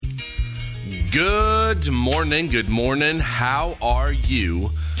Good morning. How are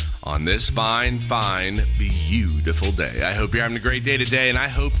you on this fine, beautiful day? I hope you're having a great day today, and I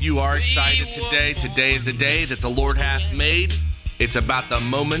hope you are excited today. Today is a day that the Lord hath made. It's about the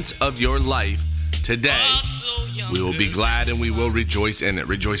moments of your life. Today, we will be glad and we will rejoice in it.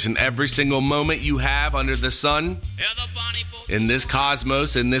 Rejoice in every single moment you have under the sun, in this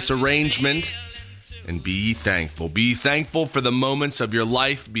cosmos, in this arrangement, and be thankful. Be thankful for the moments of your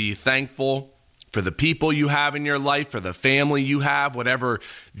life. Be thankful for the people you have in your life, for the family you have, whatever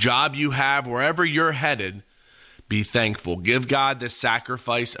job you have, wherever you're headed. Be thankful. Give God this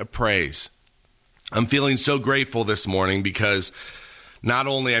sacrifice of praise. I'm feeling so grateful this morning because not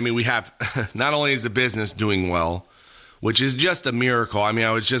only is the business doing well, which is just a miracle.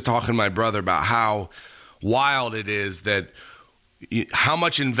 I was just talking to my brother about how wild it is that how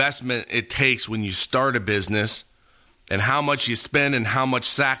much investment it takes when you start a business and how much you spend and how much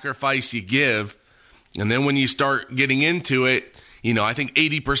sacrifice you give. And then when you start getting into it, I think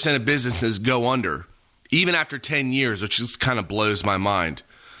 80% of businesses go under, even after 10 years, which just kind of blows my mind.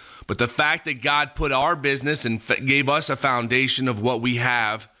 But the fact that God put our business and gave us a foundation of what we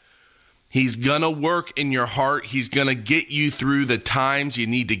have, He's going to work in your heart. He's going to get you through the times you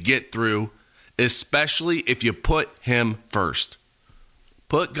need to get through, especially if you put Him first.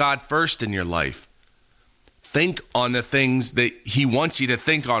 Put God first in your life. Think on the things that He wants you to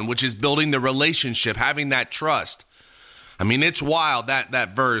think on, which is building the relationship, having that trust. It's wild,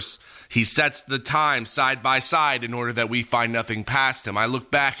 that verse. He sets the time side by side in order that we find nothing past Him. I look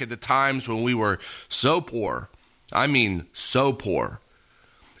back at the times when we were so poor. So poor.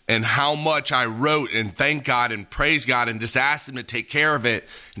 And how much I wrote and thank God and praise God and just asked Him to take care of it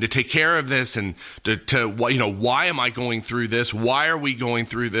and to take care of this and why am I going through this? Why are we going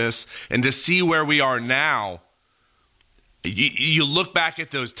through this? And to see where we are now, you look back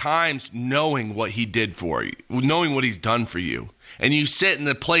at those times knowing what He did for you, knowing what He's done for you. And you sit in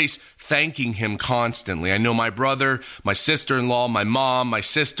the place thanking Him constantly. I know my brother, my sister-in-law, my mom, my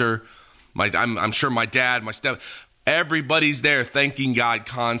sister, I'm sure my dad, my step. Everybody's there thanking God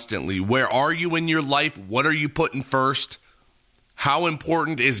constantly. Where are you in your life? What are you putting first? How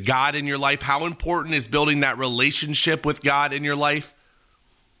important is God in your life? How important is building that relationship with God in your life?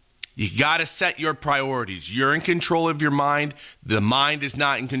 You got to set your priorities. You're in control of your mind. The mind is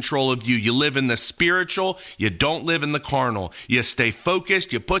not in control of you. You live in the spiritual. You don't live in the carnal. You stay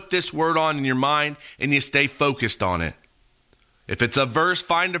focused. You put this word on in your mind and you stay focused on it. If it's a verse,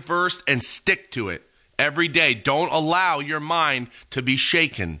 find a verse and stick to it. Every day, don't allow your mind to be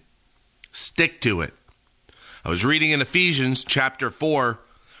shaken. Stick to it. I was reading in Ephesians chapter 4,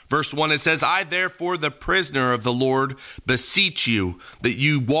 verse 1. It says, I therefore, the prisoner of the Lord, beseech you that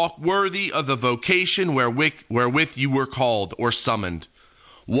you walk worthy of the vocation wherewith you were called or summoned.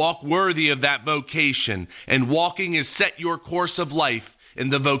 Walk worthy of that vocation. And walking is set your course of life in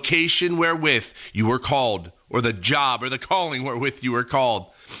the vocation wherewith you were called, or the job or the calling wherewith you were called.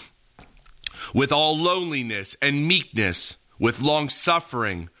 With all lowliness and meekness, with long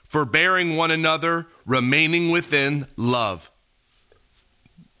suffering, forbearing one another, remaining within love.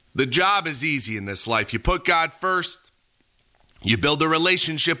 The job is easy in this life. You put God first, you build a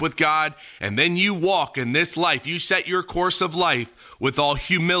relationship with God, and then you walk in this life. You set your course of life with all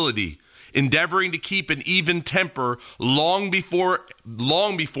humility, endeavoring to keep an even temper long before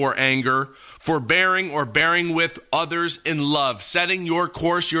anger, forbearing or bearing with others in love, setting your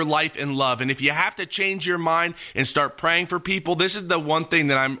course, your life in love. And if you have to change your mind and start praying for people, this is the one thing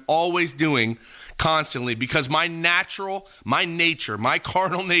that I'm always doing constantly, because my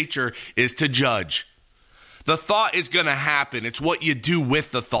carnal nature is to judge. The thought is going to happen. It's what you do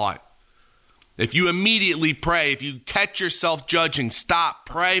with the thought. If you immediately pray, if you catch yourself judging, stop,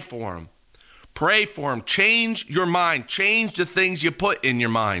 pray for them. Pray for them. Change your mind. Change the things you put in your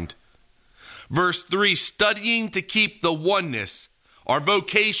mind. Verse 3, studying to keep the oneness. Our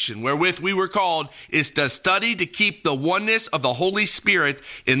vocation wherewith we were called is to study to keep the oneness of the Holy Spirit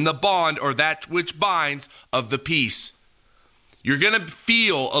in the bond, or that which binds, of the peace. You're going to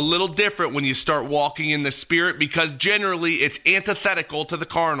feel a little different when you start walking in the Spirit, because generally it's antithetical to the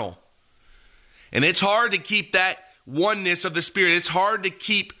carnal. And it's hard to keep that oneness of the Spirit. It's hard to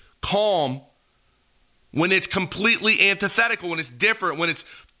keep calm when it's completely antithetical, when it's different, when it's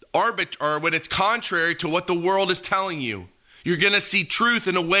when it's contrary to what the world is telling you. You're going to see truth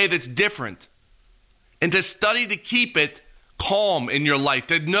in a way that's different. And to study to keep it calm in your life,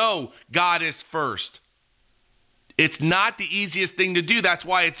 to know God is first. It's not the easiest thing to do. That's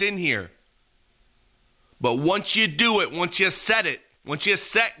why it's in here. But once you do it, once you set it, once you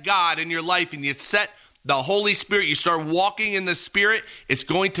set God in your life and you set the Holy Spirit, you start walking in the Spirit, it's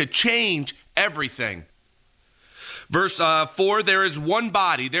going to change everything. Verse 4, there is one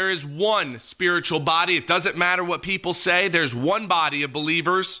body. There is one spiritual body. It doesn't matter what people say. There's one body of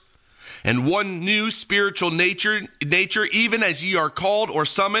believers and one new spiritual nature, even as ye are called or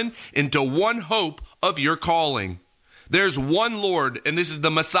summoned into one hope of your calling. There's one Lord, and this is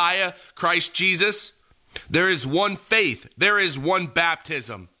the Messiah, Christ Jesus. There is one faith. There is one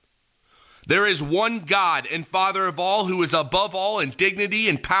baptism. There is one God and Father of all, who is above all in dignity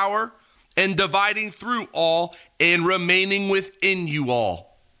and power, and dividing through all and remaining within you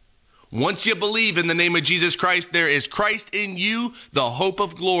all. Once you believe in the name of Jesus Christ, there is Christ in you, the hope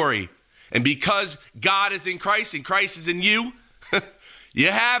of glory. And because God is in Christ and Christ is in you, you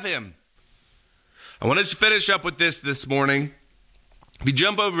have him. I want to finish up with this morning. If you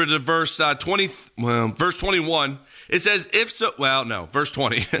jump over to verse 21, it says, verse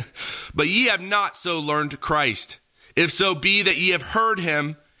 20. But ye have not so learned Christ, if so be that ye have heard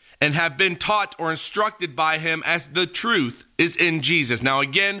him and have been taught or instructed by him, as the truth is in Jesus. Now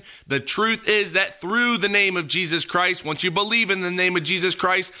again, the truth is that through the name of Jesus Christ, once you believe in the name of Jesus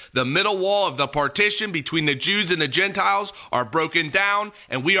Christ, the middle wall of the partition between the Jews and the Gentiles are broken down,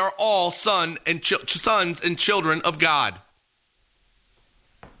 and we are all sons and children of God.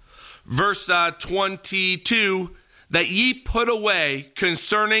 Verse 22, that ye put away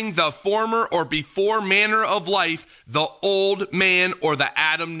concerning the former or before manner of life the old man or the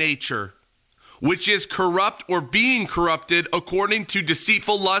Adam nature, which is corrupt or being corrupted according to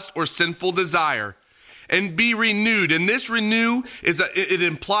deceitful lust or sinful desire, and be renewed. And this renew it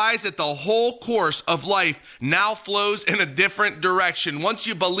implies that the whole course of life now flows in a different direction. Once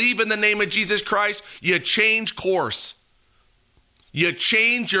you believe in the name of Jesus Christ, you change course. You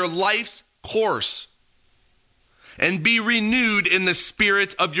change your life's course. And be renewed in the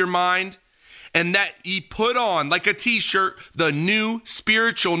spirit of your mind, and that ye put on, like a t-shirt, the new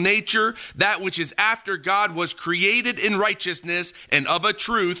spiritual nature, that which is after God was created in righteousness and of a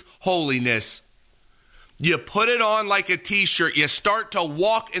truth, holiness. You put it on like a t-shirt. You start to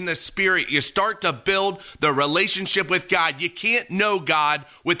walk in the spirit. You start to build the relationship with God. You can't know God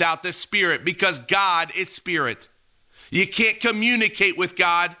without the spirit, because God is spirit. You can't communicate with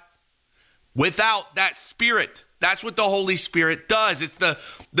God without that spirit. That's what the Holy Spirit does. It's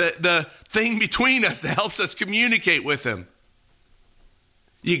the thing between us that helps us communicate with him.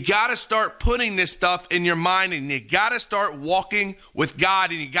 You got to start putting this stuff in your mind, and you got to start walking with God,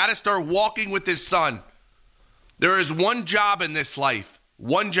 and you got to start walking with his Son. There is one job in this life.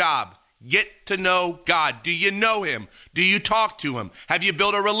 One job. Get to know God. Do you know him? Do you talk to him? Have you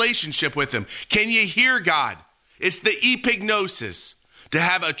built a relationship with him? Can you hear God? It's the epignosis. To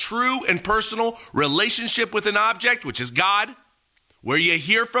have a true and personal relationship with an object, which is God, where you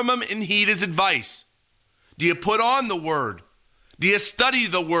hear from him and heed his advice. Do you put on the word? Do you study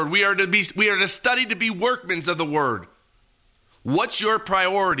the word? We are to study to be workmen of the word. What's your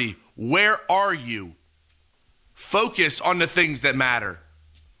priority? Where are you? Focus on the things that matter.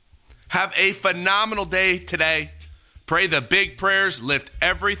 Have a phenomenal day today. Pray the big prayers, lift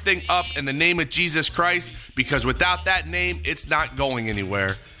everything up in the name of Jesus Christ, because without that name, it's not going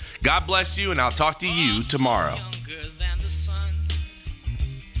anywhere. God bless you, and I'll talk to you tomorrow.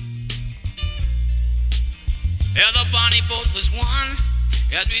 Yeah, the bonnie boat was one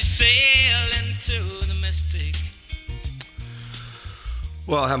as we sail into the mystic.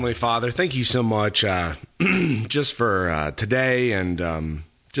 Well, Heavenly Father, thank you so much just for today, and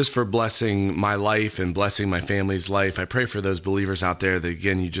just for blessing my life and blessing my family's life. I pray for those believers out there that,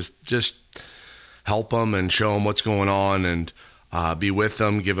 again, you just help them and show them what's going on, and be with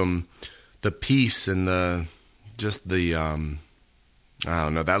them, give them the peace and that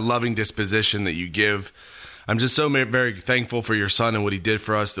loving disposition that you give. I'm just so very thankful for your Son and what he did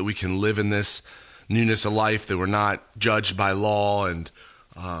for us, that we can live in this newness of life, that we're not judged by law, and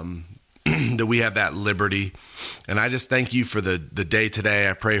that we have that liberty. And I just thank you for the day today.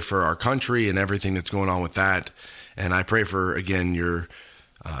 I pray for our country and everything that's going on with that. And I pray for, again, your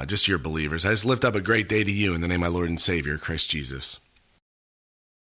believers. I just lift up a great day to you in the name of my Lord and Savior, Christ Jesus.